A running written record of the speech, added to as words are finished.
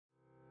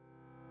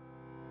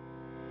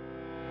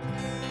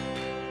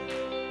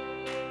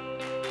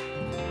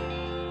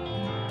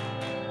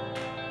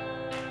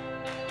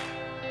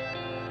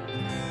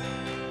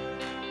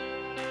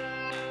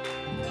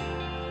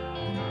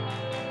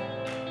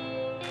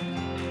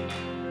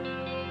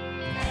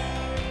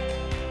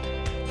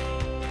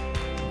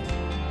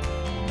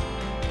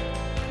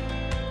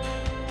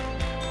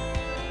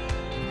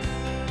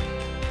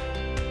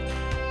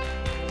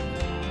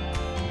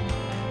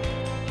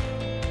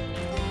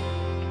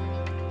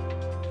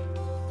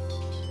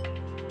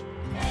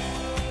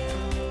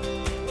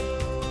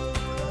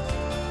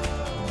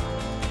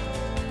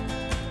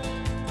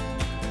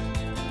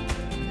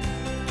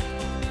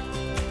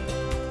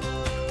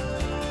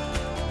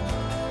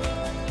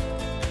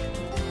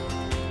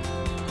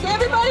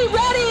Everybody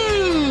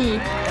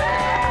ready?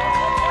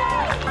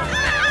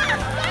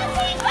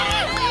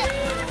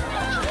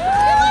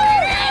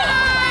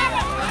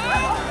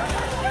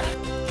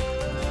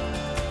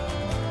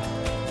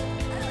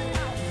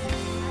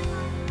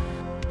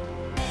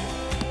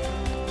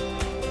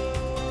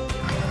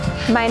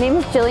 My name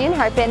is Jillian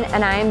Harpin,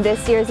 and I am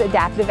this year's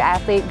adaptive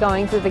athlete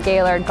going through the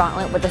Gaylord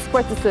Gauntlet with the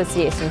Sports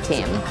Association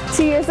team.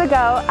 2 years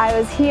ago, I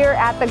was here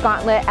at the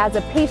Gauntlet as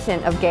a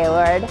patient of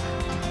Gaylord,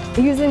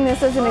 using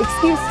this as an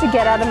excuse to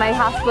get out of my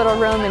hospital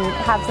room and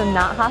have some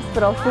not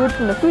hospital food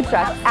from the food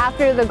truck.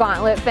 After the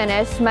Gauntlet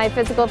finished, my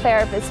physical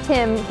therapist,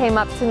 Tim, came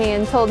up to me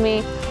and told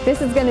me,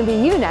 "This is going to be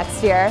you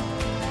next year,"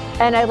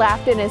 and I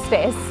laughed in his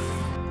face.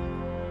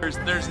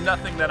 There's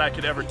nothing that I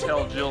could ever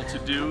tell Jill to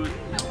do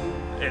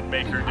and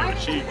make her do it.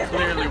 She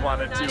clearly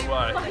wanted to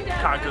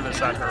conquer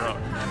this on her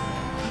own.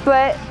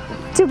 But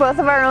to both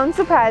of our own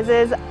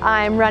surprises,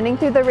 I'm running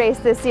through the race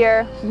this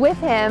year with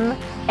him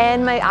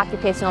and my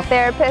occupational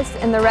therapist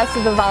and the rest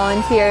of the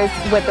volunteers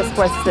with the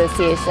Sports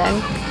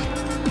Association.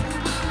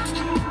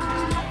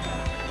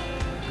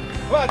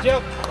 Come on,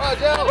 Jill. Come on,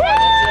 Jill.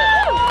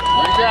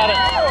 You got it.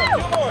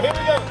 Two more. Here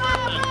we go.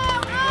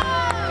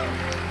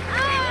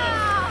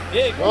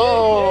 Yeah.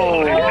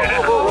 Oh,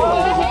 yeah.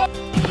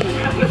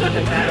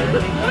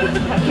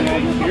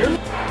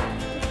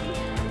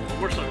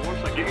 One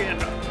second, get your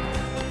hand up.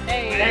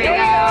 There you go.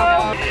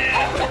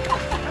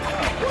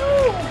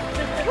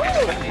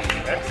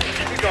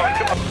 Keep it going,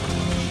 come on.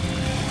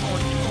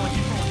 Keep going.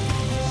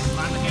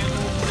 Find the handle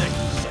of the stick.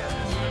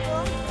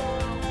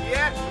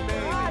 Yes,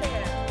 baby.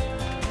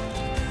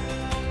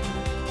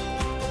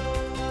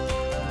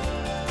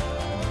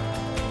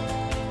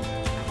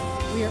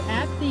 We are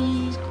at the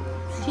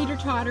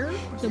teeter-totter,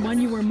 the one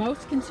you were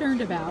most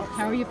concerned about.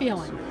 How are you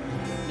feeling?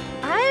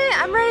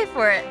 I'm ready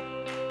for it.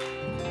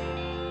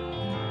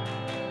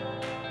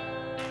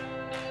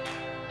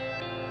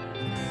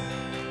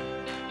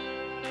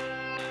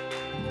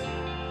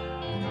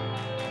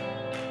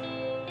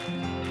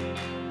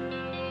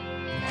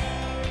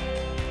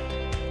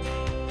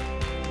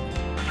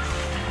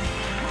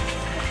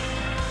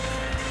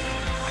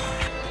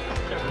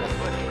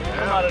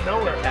 Come out of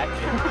nowhere,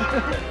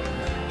 actually.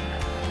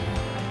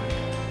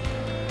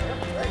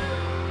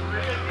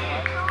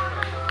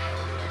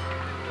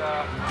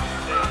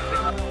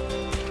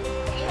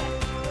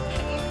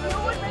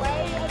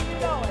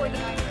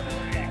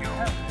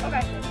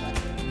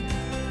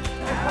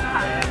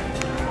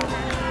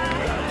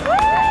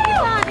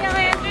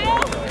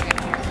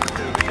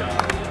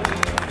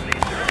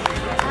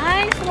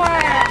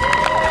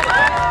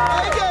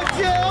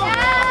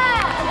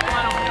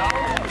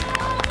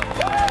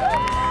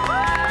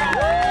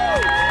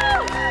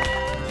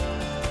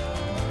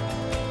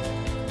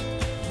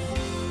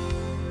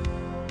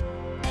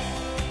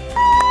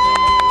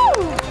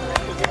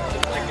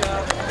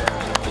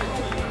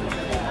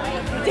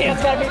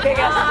 Dan's gotta be big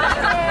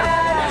ass.